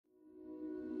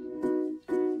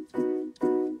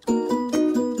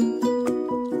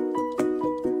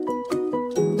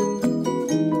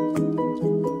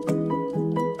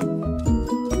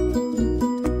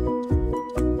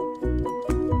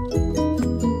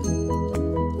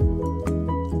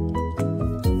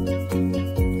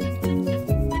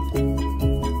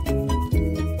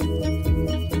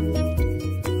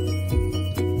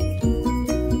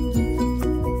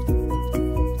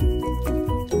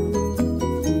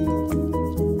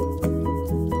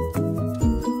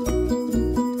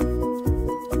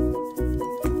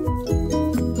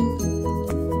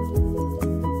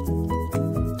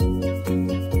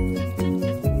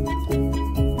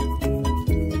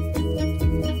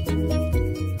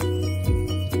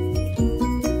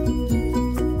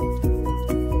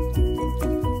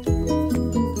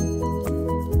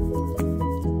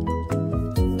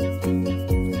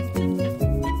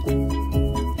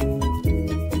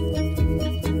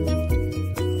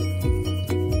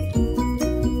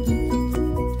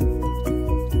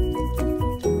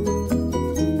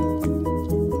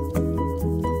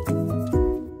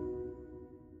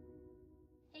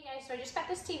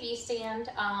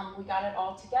we got it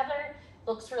all together.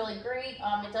 Looks really great.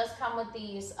 It does come with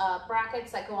these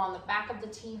brackets that go on the back of the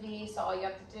TV, so all you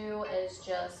have to do is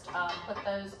just put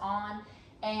those on.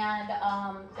 And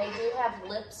they do have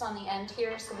lips on the end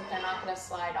here so that they're not going to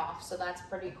slide off, so that's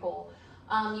pretty cool.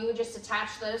 You would just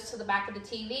attach those to the back of the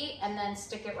TV and then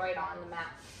stick it right on the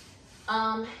mat.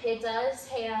 It does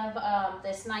have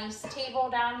this nice table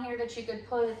down here that you could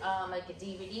put like a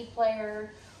DVD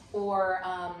player, or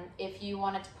if you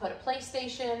wanted to put a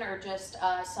PlayStation or just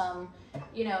some,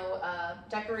 you know,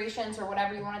 decorations or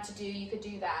whatever you wanted to do, you could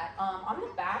do that. On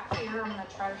the back here, I'm going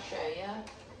to try to show you.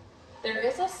 There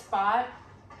is a spot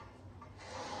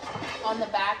on the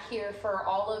back here for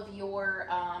all of your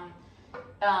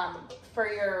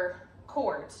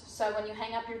cords. So when you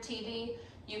hang up your TV,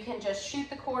 you can just shoot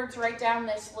the cords right down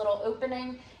this little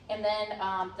opening, and then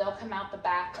they'll come out the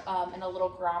back in a little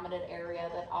grommeted area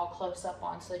that I'll close up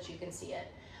on so that you can see it.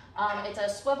 It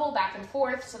does swivel back and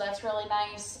forth, so that's really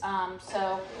nice.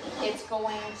 So it's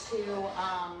going to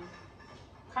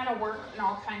kind of work in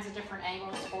all kinds of different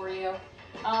angles for you.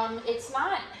 It's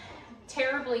not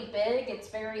terribly big, it's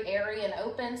very airy and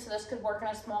open, so this could work in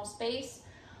a small space.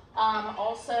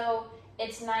 Also,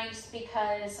 it's nice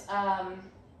because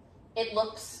it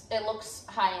looks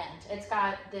high-end. It's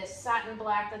got this satin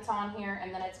black that's on here,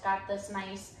 and then it's got this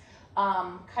nice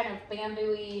kind of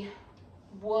bamboo-y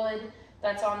wood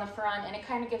that's on the front, and it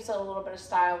kind of gives it a little bit of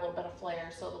style, a little bit of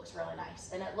flair, so it looks really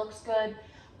nice. And it looks good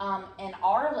in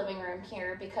our living room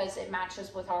here because it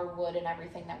matches with our wood and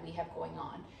everything that we have going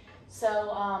on.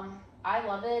 So I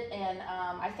love it, and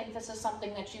I think this is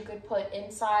something that you could put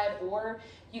inside, or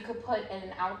you could put in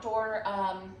an outdoor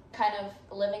kind of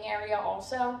living area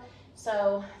also.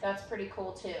 So that's pretty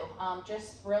cool too.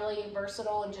 Just really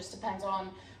versatile, and just depends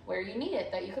on where you need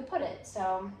it that you could put it.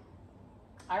 So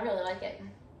I really like it.